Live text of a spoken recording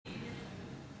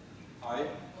Hi,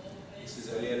 this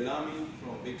is Al-Lami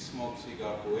from Big Smoke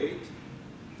Cigar, Kuwait.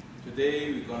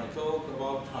 Today we're going to talk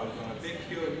about how you're going to pick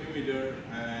your humidor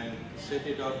and set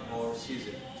it up or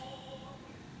season it.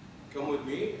 Come with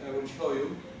me, I will show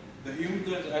you. The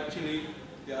humidors actually,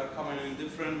 they are coming in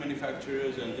different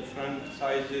manufacturers and different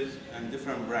sizes and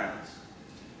different brands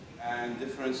and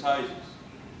different sizes.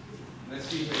 Let's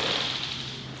see here.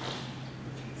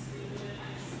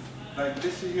 Like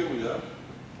this humidor.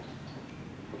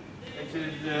 It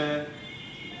is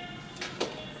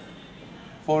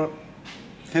for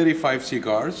 35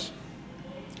 cigars.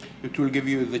 It will give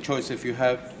you the choice if you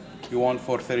want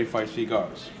for 35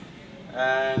 cigars.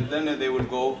 And then they will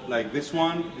go like this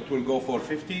one. It will go for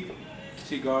 50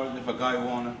 cigars if a guy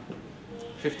wants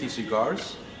 50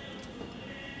 cigars.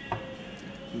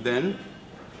 Then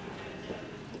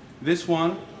this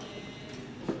one,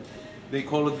 they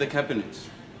call it the cabinets.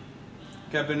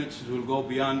 Cabinets will go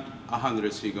beyond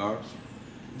 100 cigars.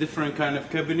 Different kind of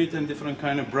cabinet and different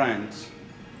kind of brands.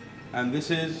 And this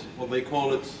is what they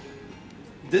call it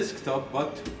desktop,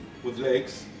 but with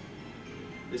legs.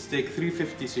 Let's take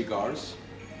 350 cigars,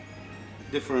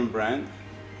 different brand.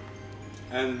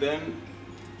 And then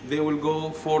they will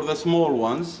go for the small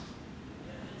ones,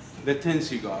 the 10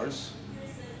 cigars,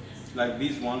 like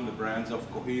these one, the brands of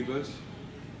Cohibas.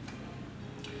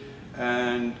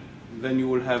 And then you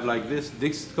will have like this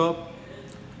desktop.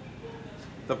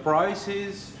 The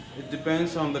prices, it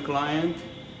depends on the client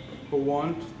who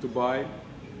want to buy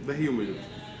the humidor.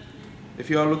 If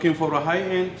you are looking for a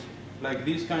high-end, like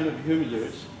these kind of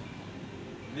humidors,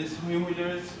 these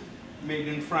humidors made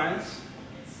in France,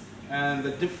 and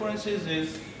the differences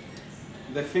is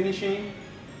the finishing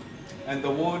and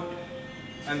the wood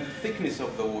and the thickness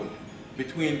of the wood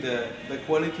between the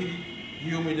quality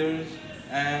humidors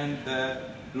and the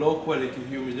low quality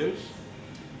humidors.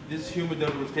 This humidor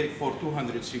will take for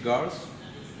 200 cigars.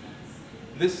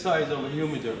 This size of a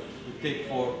humidor will take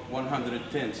for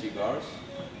 110 cigars.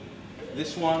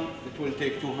 This one, it will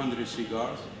take 200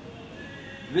 cigars.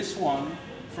 This one,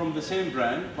 from the same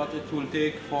brand, but it will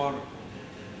take for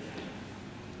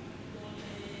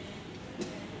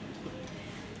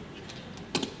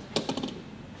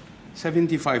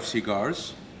 75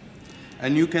 cigars.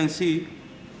 And you can see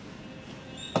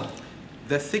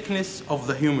the thickness of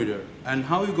the humidor. And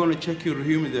how you're going to check your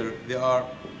humidor, they are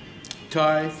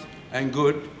tight and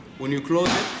good. When you close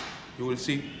it, you will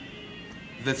see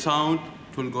the sound,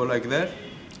 it will go like that.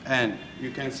 And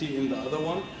you can see in the other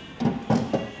one,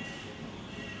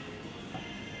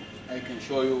 I can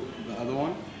show you the other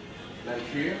one, like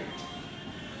here.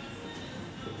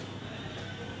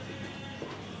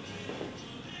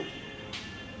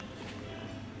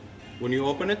 When you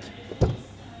open it,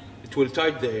 it will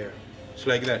tight the air. It's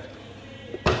like that.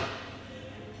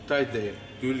 Tight the air.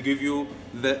 It will give you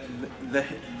the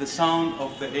sound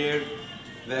of the air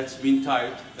that's been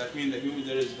tight. That means the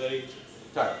humidor is very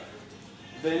tight.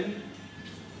 Then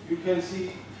you can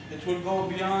see it will go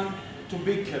beyond to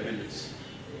big cabinets.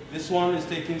 This one is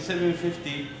taking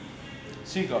 750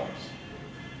 cigars.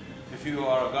 If you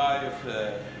are a guy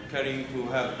of carrying to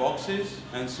have boxes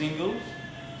and singles,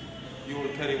 you will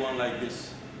carry one like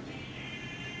this.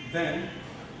 Then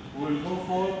we'll go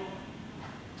for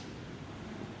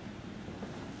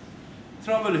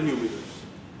travel humidors.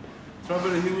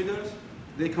 Travel humidors,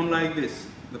 they come like this.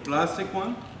 The plastic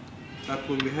one, that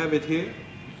when we have it here,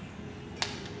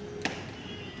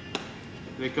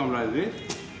 they come like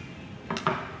this.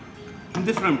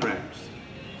 Different brands,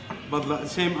 but the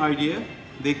same idea.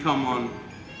 They come on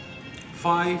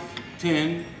 5,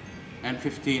 10, and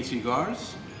 15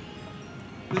 cigars.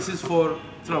 This is for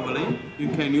traveling. You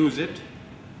can use it,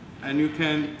 and you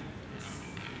can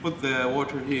put the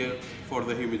water here for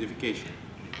the humidification.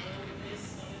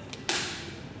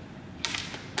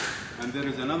 And there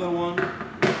is another one,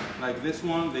 like this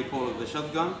one, they call it the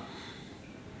shotgun.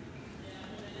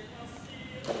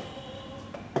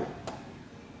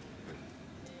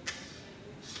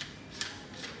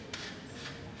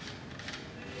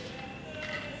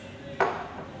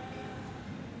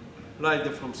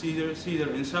 Lighter from cedar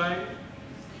inside.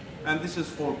 And this is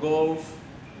for golf,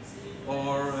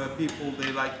 or people,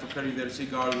 they like to carry their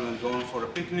cigars when going for a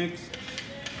picnic.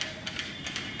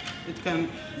 It can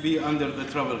be under the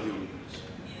travel humidors.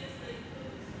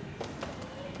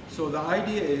 So the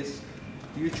idea is,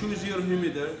 you choose your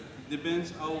humidor, it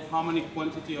depends on how many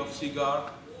quantity of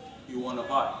cigar you want to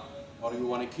buy or you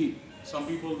want to keep. Some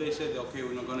people, they said, okay,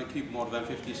 we're not going to keep more than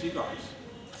 50 cigars.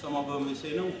 Some of them, they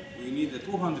say, no, we need the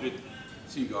 200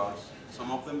 cigars. Some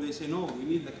of them, they say, no, we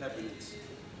need the cabinets.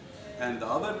 And the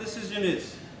other decision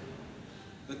is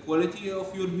the quality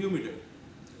of your humidor.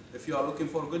 if you are looking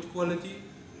for good quality,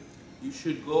 you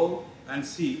should go and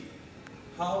see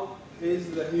how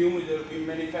is the humidor being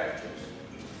manufactured.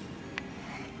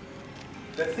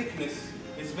 The thickness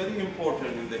is very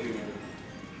important in the humidor.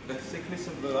 The thickness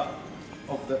of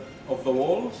the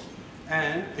walls,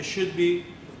 and it should be.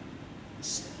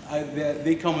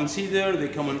 They come in cedar, they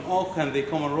come in oak, and they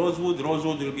come in rosewood.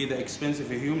 Rosewood will be the expensive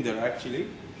humidor actually,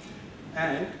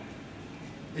 and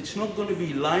it's not going to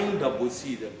be lined up with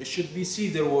cedar. It should be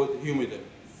cedar with humidor.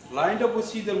 Lined up with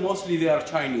cedar, mostly they are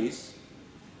Chinese,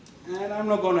 and I'm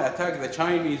not going to attack the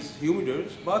Chinese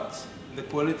humidors, but the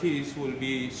qualities will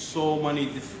be so many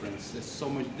difference. There's so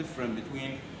much different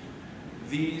between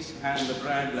these and the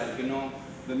brand, like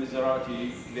the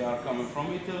Miserati, they are coming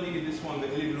from Italy. This one, the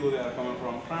Il Blue, they are coming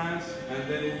from France. And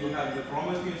then you have the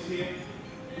Prometheus here.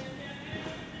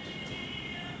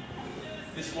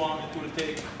 This one, it will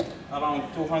take around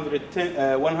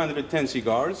 110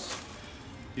 cigars,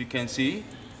 you can see.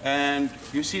 And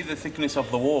you see the thickness of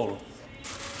the wall.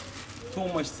 Too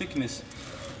much thickness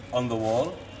on the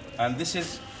wall. And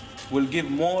this will give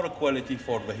more quality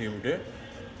for the humidor.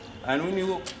 And when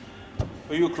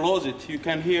you close it, you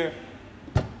can hear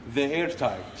the air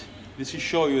tight. This will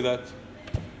show you that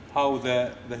how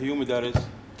the humidor is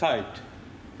tight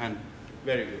and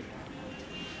very good.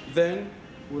 Then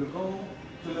we'll go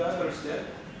to the other step.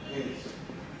 Is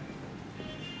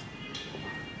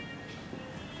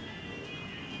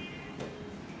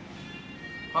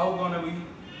how gonna we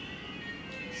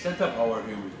set up our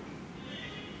humidor?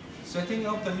 Setting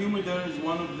up the humidor is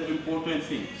one of the important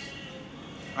things.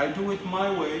 I do it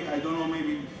my way. I don't know,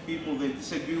 maybe people they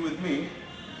disagree with me.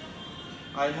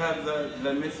 I have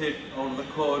the method or the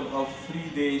code of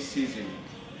 3-day seasoning.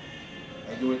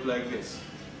 I do it like this.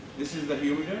 This is the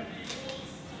humidor.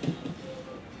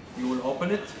 You will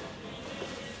open it.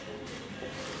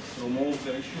 Remove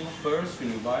the issue first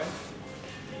when you buy it.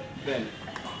 Then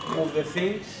move the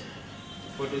things,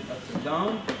 put it upside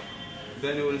down.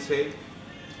 Then you will say,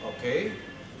 okay,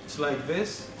 it's like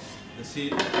this. You see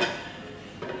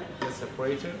the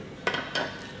separator.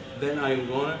 Then I'm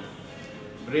gonna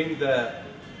bring the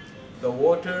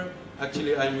water.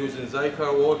 Actually, I'm using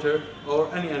Cigar water or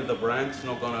any other brand. It's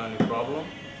not gonna any problem.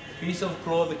 Piece of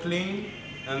cloth clean,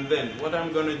 and then what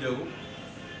I'm gonna do,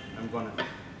 I'm gonna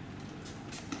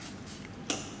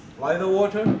apply the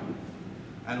water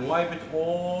and wipe it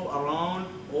all around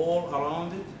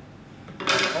it.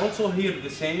 Also here the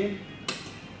same.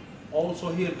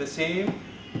 Also here the same.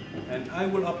 And I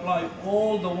will apply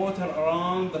all the water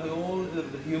around the whole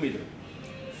of the humidor.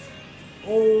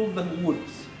 All the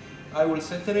woods. I will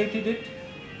saturate it,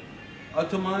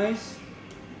 atomize,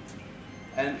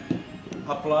 and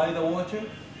apply the water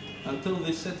until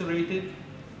they saturated.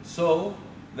 So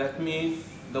that means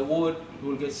the wood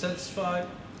will get satisfied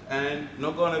and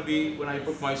not gonna be, when I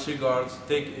put my cigars,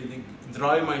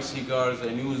 dry my cigars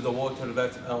and use the water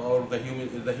or the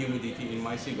humidity in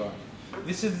my cigar.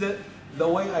 This is the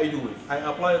way I do it. I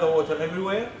apply the water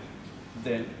everywhere.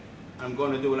 Then I'm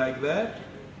gonna do like that.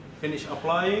 Finish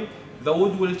applying. The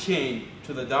wood will change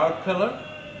to the dark color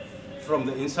from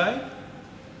the inside.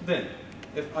 Then,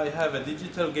 if I have a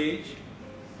digital gauge,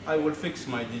 I will fix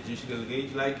my digital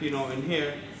gauge. Like in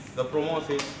here, the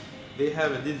Prometheus, they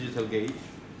have a digital gauge.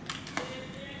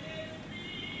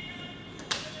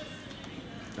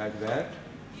 Like that.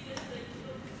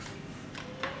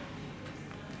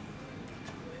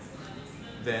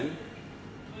 Then,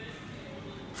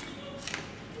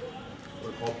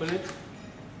 we'll open it.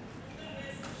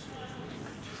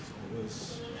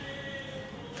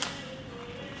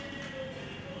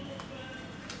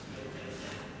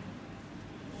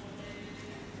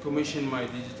 Commission my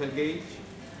digital gauge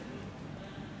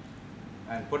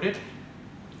and put it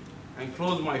and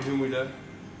close my humidor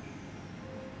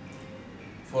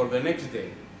for the next day.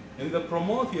 In the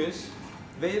Prometheus,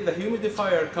 the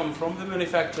humidifier comes from the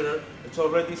manufacturer. It's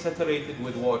already saturated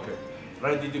with water,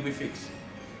 ready to be fixed.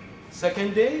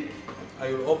 Second day,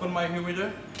 I will open my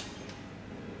humidor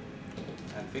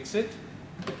and fix it,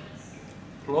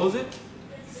 close it.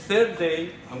 Third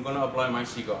day, I'm gonna apply my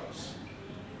cigars.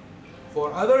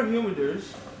 For other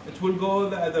humidors, it will go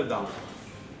the other down.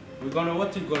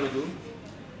 What you're gonna do,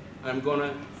 I'm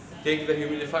gonna take the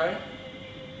humidifier,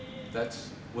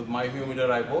 that's with my humidor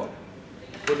I bought,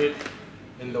 put it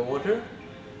in the water,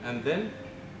 and then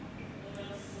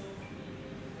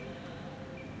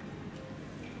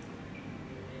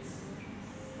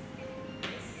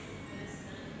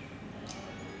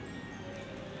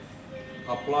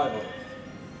apply it.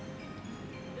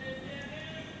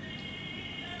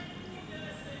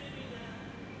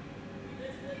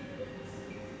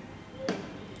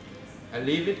 I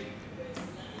leave it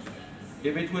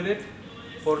Dip it with it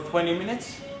for 20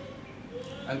 minutes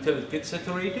until it gets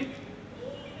saturated.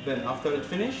 Then after it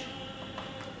finish,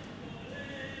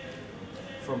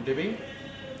 from dipping,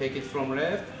 take it from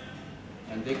left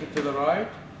and take it to the right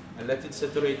and let it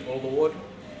saturate all the water.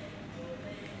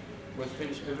 We'll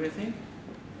finish everything.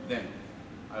 Then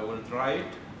I will dry it.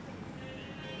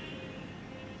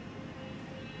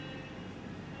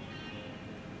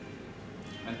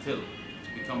 Until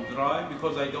it becomes dry,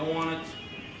 because I don't want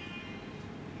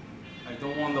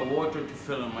the water to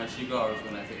fill in my cigars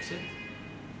when I fix it.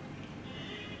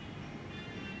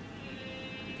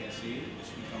 You can see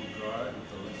it's become dry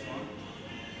until this one.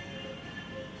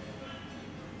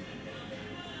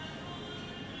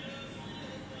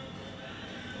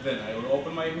 Then I will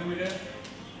open my humidor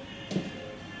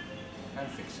and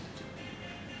fix it.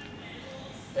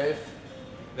 If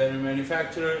the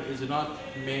manufacturer is not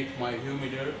make my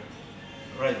humidor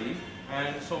ready,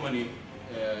 and so many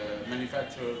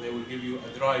manufacturers, they will give you a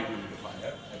dry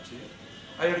humidifier. Actually,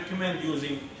 I recommend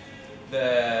using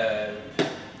the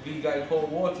glycol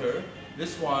water.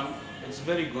 This one is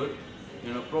very good.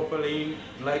 You know, propylene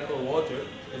glycol water.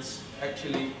 It's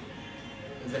actually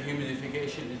the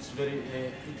humidification. It's very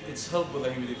it's help with the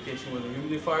humidification with the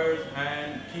humidifiers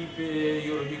and keep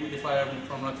your humidifier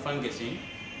from not fungusing.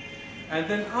 And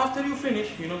then after you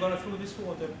finish, you're not gonna throw this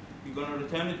water. You're gonna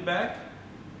return it back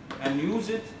and use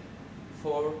it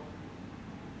for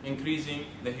increasing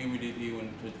the humidity when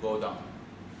it will go down.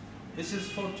 This is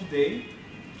for today.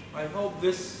 I hope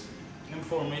this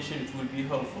information will be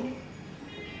helpful.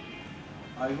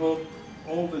 I hope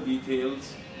all the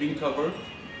details been covered,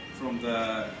 from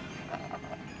the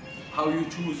how you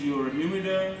choose your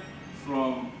humidor,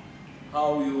 from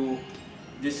how you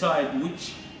decide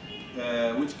which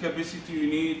capacity you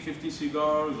need, 50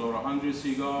 cigars or 100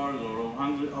 cigars or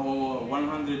 100 or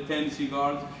 110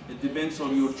 cigars. It depends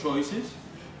on your choices.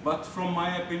 But from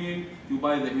my opinion, you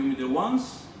buy the humidor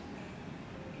once,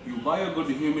 you buy a good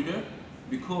humidor,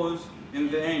 because in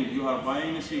the end you are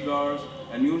buying a cigars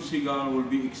and your cigar will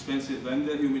be expensive than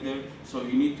the humidor, so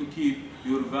you need to keep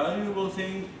your valuable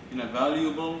thing in a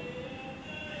valuable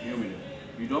humidor.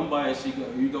 You don't buy a cigar,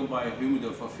 you don't buy a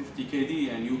humidor for 50 kd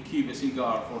and you keep a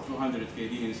cigar for 200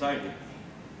 kd inside it.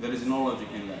 There is no logic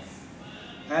in that.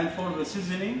 And for the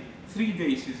seasoning,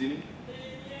 3-day seasoning,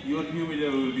 your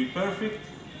humidor will be perfect,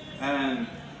 and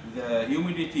the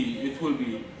humidity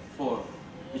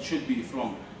it should be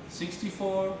from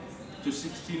 64 to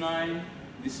 69.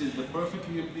 This is the perfect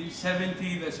humidity.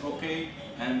 70, that's okay,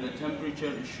 and the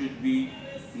temperature should be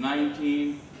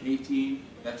 19, 18.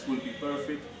 That will be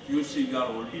perfect. Your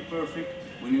cigar will be perfect.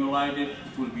 When you light it,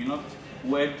 it will be not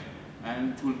wet,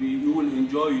 and you will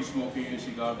enjoy smoking your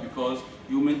cigar because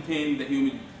you maintain the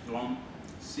humidity from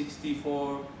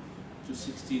 64 to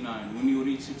 69. When you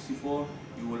reach 64,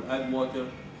 you will add water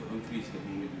to increase the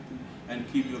humidity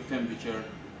and keep your temperature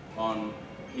on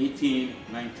 18,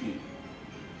 19.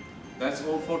 That's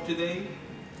all for today.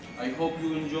 I hope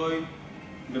you enjoy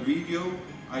the video.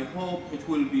 I hope it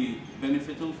will be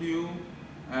beneficial to you,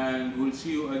 and we'll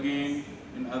see you again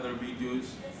in other videos.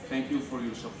 Thank you for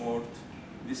your support.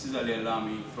 This is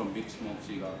Al-Lami from Big Smoke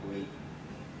Cigar, Kuwait.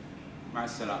 مع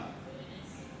السلامة.